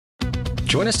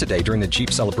Join us today during the Jeep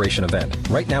Celebration event.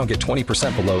 Right now, get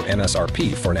 20% below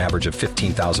MSRP for an average of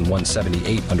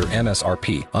 $15,178 under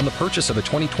MSRP on the purchase of a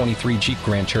 2023 Jeep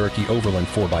Grand Cherokee Overland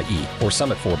 4xE or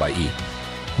Summit 4xE.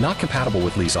 Not compatible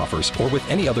with lease offers or with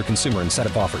any other consumer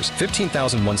incentive offers.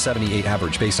 $15,178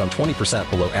 average based on 20%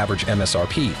 below average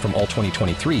MSRP from all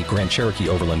 2023 Grand Cherokee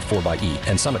Overland 4xE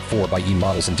and Summit 4xE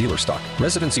models in dealer stock.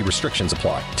 Residency restrictions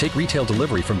apply. Take retail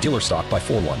delivery from dealer stock by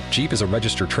 4/1. Jeep is a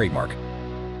registered trademark.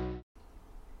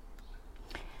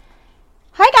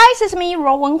 Hi guys, it's me,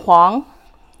 Rowan Huang.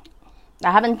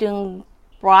 I haven't done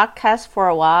broadcast for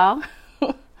a while,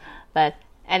 but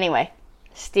anyway,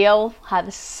 still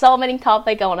have so many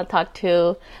topics I want to talk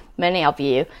to many of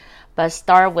you. But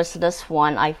start with this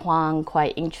one I found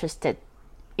quite interesting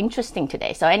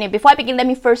today. So anyway, before I begin, let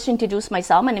me first introduce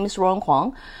myself. My name is Rowan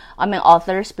Huang. I'm an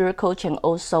author, spirit coach, and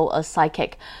also a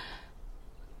psychic.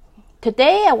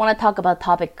 Today I want to talk about a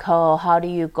topic called how do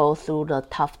you go through the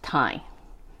tough time.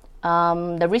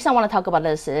 The reason I want to talk about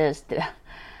this is that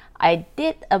I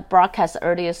did a broadcast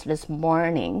earlier this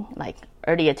morning, like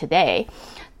earlier today,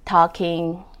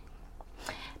 talking.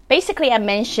 Basically, I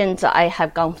mentioned I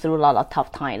have gone through a lot of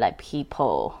tough time, like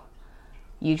people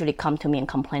usually come to me and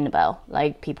complain about.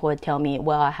 Like people would tell me,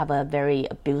 well, I have a very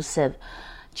abusive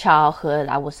childhood.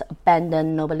 I was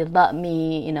abandoned. Nobody loved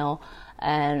me,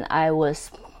 and I was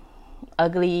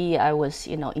ugly. I was,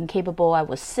 incapable. I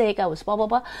was sick. I was blah, blah,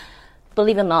 blah.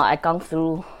 Believe it or not, I've gone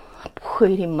through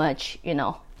pretty much,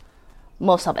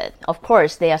 most of it. Of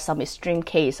course, there are some extreme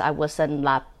cases. I wasn't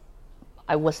that.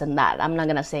 I'm not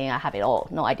going to say I have it all.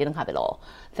 No, I didn't have it all.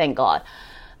 Thank God.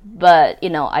 But,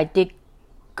 I did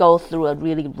go through a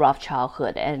really rough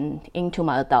childhood and into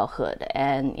my adulthood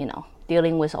and,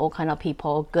 dealing with all kind of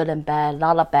people, good and bad, a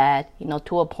lot of bad,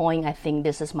 to a point I think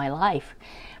this is my life.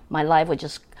 My life would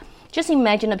just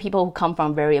imagine the people who come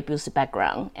from very abusive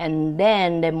background, and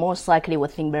then they most likely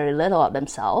would think very little of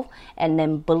themselves, and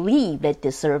then believe they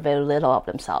deserve very little of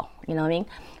themselves. You know what I mean?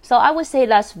 So I would say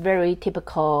that's very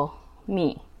typical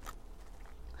me.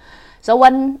 So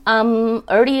one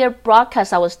earlier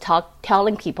broadcast, I was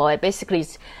telling people, I basically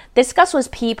discussed with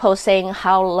people saying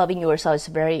how loving yourself is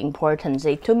very important.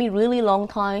 It took me really long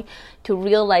time to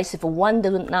realize if one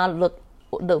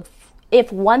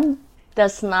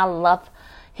does not love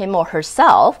him or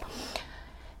herself,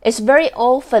 it's very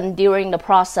often during the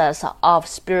process of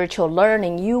spiritual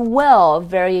learning, you will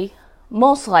very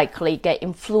most likely get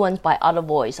influenced by other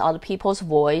people's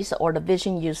voice, or the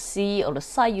vision you see, or the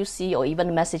sight you see, or even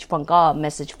a message from God,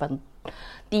 message from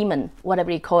demon,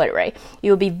 whatever you call it, right?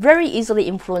 You'll be very easily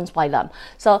influenced by them.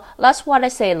 So that's what I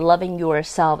say, loving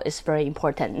yourself is very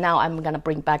important. Now I'm going to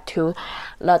bring back to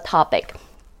the topic.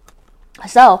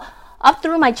 So up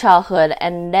through my childhood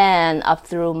and then up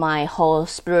through my whole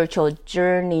spiritual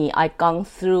journey, I gone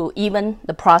through even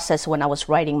the process when I was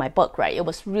writing my book, right? It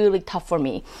was really tough for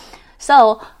me.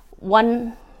 So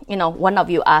one of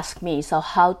you asked me, so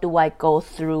how do I go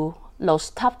through those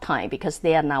tough times? Because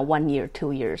they are now 1 year,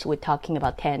 2 years. We're talking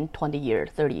about 10, 20 years,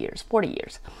 30 years, 40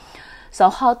 years. So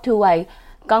how do I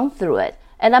gone through it?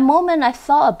 At that moment I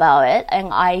thought about it,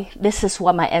 and this is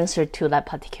what my answer to that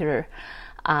particular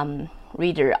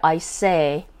reader. I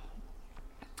say,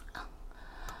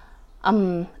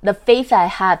 the faith I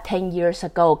had 10 years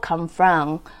ago come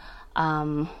from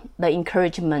the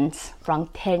encouragements from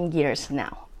 10 years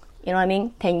now. You know what I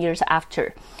mean? 10 years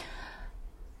after.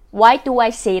 Why do I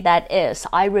say that is?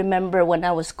 I remember when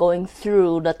I was going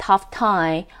through the tough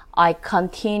time, I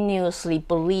continuously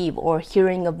believe or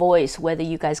hearing a voice, whether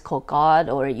you guys call God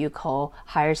or you call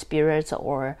higher spirits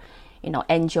or,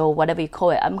 angel, whatever you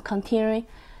call it. I'm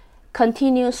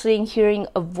continuously hearing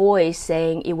a voice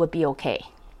saying it would be okay.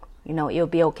 It'll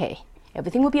be okay.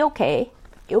 Everything will be okay.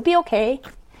 It'll be okay.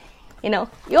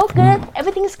 You're good.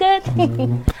 Everything's good.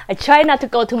 I try not to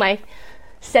go to my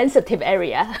sensitive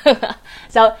area.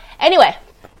 So anyway,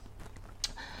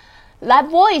 that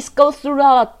voice goes through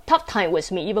a tough time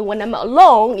with me, even when I'm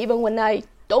alone, even when I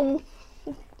don't.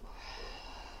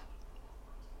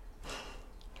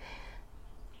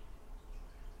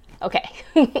 Okay.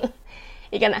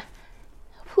 You're gonna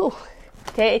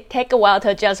take a while to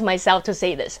adjust myself to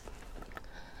say this.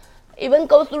 Even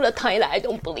go through the time that I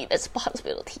don't believe it's a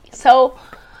possibility. So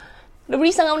the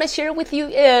reason I want to share with you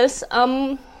is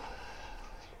I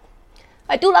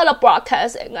do a lot of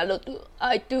broadcasts and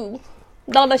I do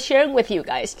a lot of sharing with you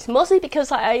guys. It's mostly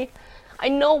because I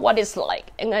know what it's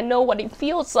like and I know what it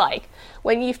feels like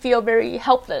when you feel very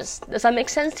helpless. Does that make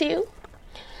sense to you?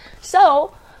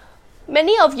 So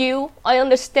many of you, I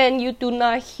understand you do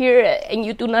not hear it and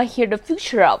you do not hear the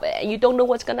future of it and you don't know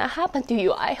what's going to happen to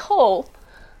you. I hope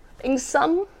in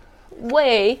some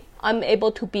way I'm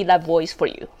able to be that voice for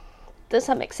you. Does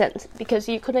that make sense? Because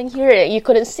you couldn't hear it, you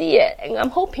couldn't see it, and I'm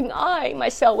hoping I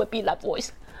myself would be that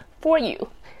voice for you,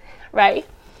 right?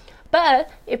 But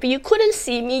if you couldn't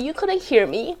see me, you couldn't hear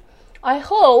me, I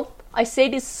hope, I say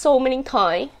this so many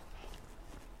times,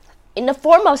 in the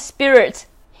form of spirit,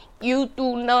 you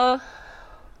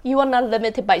are not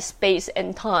limited by space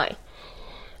and time.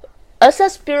 As a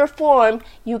spirit form,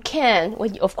 you can,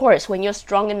 of course, when you're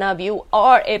strong enough, you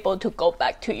are able to go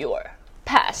back to your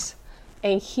past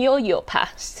and heal your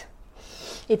past.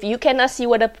 If you cannot see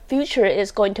where the future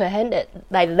is going to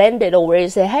land it or where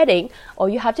is it heading, all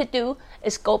you have to do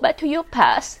is go back to your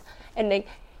past and then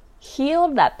heal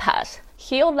that past,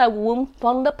 heal that wound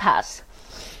from the past.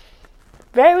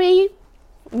 Very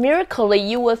miraculously,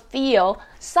 you will feel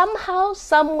somehow,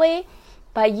 some way,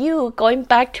 by you going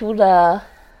back to the,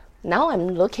 now I'm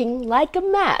looking like a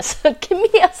mess. Give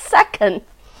me a second.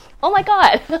 Oh my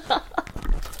God.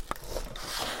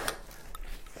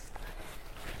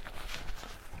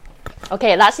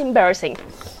 Okay, that's embarrassing.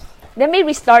 Let me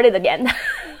restart it again.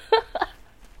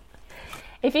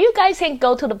 If you guys can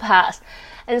go to the past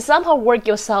and somehow work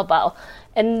yourself out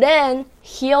and then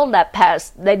heal that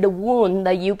past, like the wound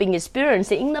that you've been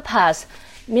experiencing in the past,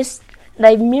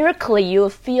 like miraculously you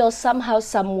feel somehow,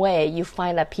 some way you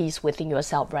find a peace within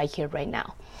yourself right here, right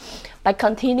now. By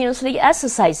continuously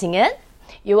exercising it,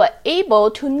 you are able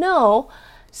to know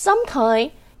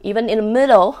sometime, even in the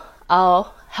middle of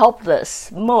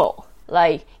helpless mode,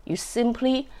 like you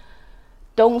simply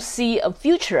don't see a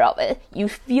future of it, you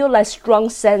feel like strong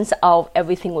sense of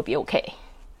everything will be okay.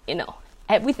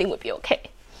 Everything will be okay.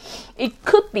 It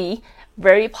could be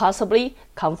very possibly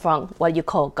come from what you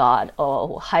call God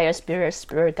or higher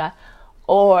spirit God,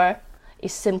 or it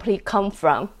simply come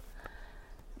from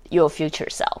your future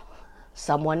self.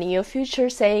 Someone in your future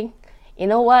saying, you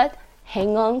know what,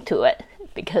 hang on to it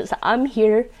because I'm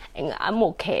here and I'm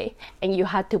okay and you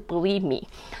have to believe me.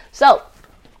 So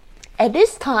at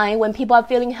this time when people are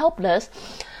feeling helpless,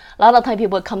 a lot of time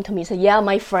people come to me and say, yeah,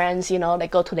 my friends, they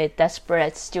go to their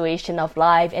desperate situation of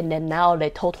life and then now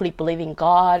they totally believe in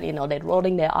God, they're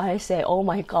rolling their eyes, say, oh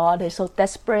my God, they're so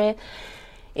desperate,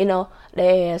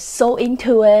 they're so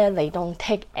into it, they don't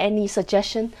take any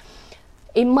suggestion.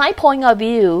 In my point of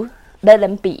view, let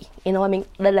them be,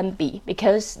 let them be,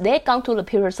 because they've gone through the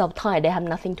periods of time, they have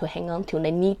nothing to hang on to, they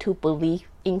need to believe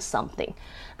in something.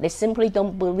 They simply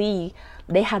don't believe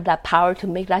they have that power to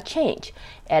make that change.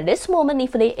 At this moment,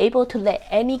 if they're able to let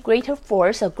any greater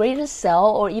force, a greater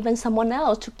self, or even someone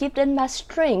else to give them that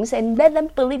strength and let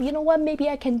them believe, you know what, maybe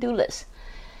I can do this.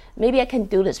 Maybe I can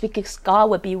do this because God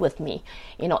will be with me.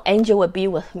 Angel will be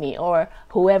with me or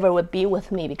whoever will be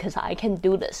with me because I can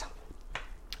do this.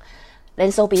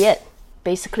 Then so be it.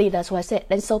 Basically, that's what I said.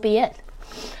 Then so be it.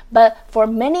 But for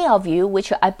many of you,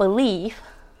 which I believe,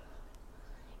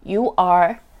 you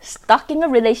are stuck in a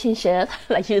relationship,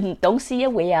 like you don't see a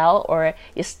way out, or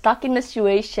you're stuck in a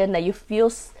situation that you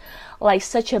feel like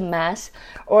such a mess,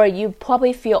 or you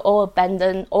probably feel all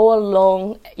abandoned, all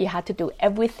alone, you have to do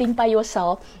everything by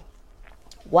yourself.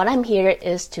 What I'm here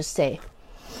is to say,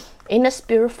 in a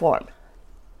spirit form,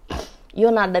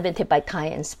 you're not limited by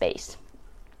time and space.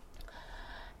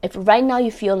 If right now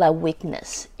you feel like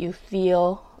weakness, you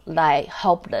feel like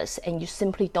helpless, and you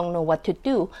simply don't know what to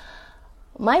do,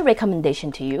 my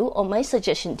recommendation to you or my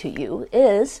suggestion to you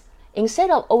is,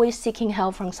 instead of always seeking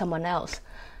help from someone else,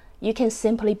 you can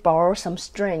simply borrow some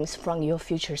strength from your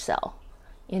future self.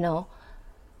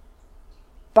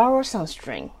 Borrow some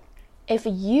strength. If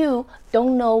you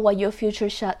don't know what your future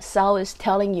self is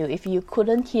telling you, if you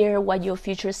couldn't hear what your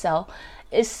future self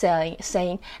is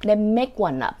saying, then make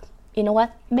one up. You know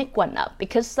what? Make one up,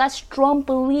 because that strong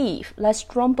belief,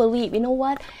 you know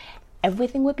what?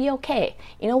 Everything will be okay.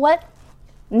 You know what?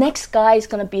 Next guy is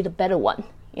going to be the better one.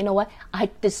 You know what? I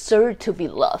deserve to be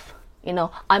loved.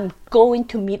 I'm going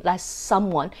to meet that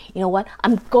someone. You know what?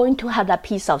 I'm going to have that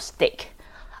piece of steak.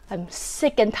 I'm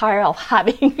sick and tired of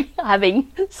having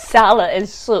salad and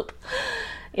soup,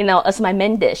 as my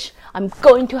main dish. I'm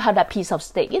going to have that piece of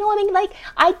steak. You know what I mean? Like,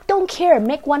 I don't care.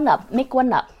 Make one up.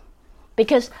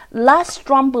 Because that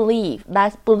strong belief,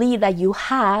 that you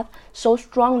have so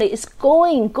strongly is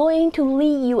going to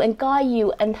lead you and guide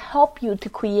you and help you to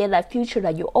create that future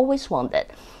that you always wanted.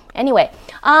 Anyway,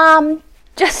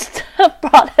 just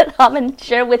brought it up and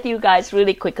share with you guys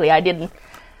really quickly. I didn't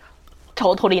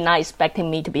totally not expecting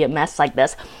me to be a mess like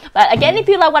this. But again, if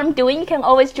you like what I'm doing, you can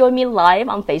always join me live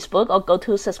on Facebook or go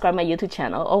to subscribe my YouTube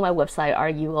channel or my website,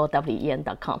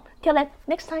 ruowen.com. Till then,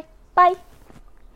 next time. Bye.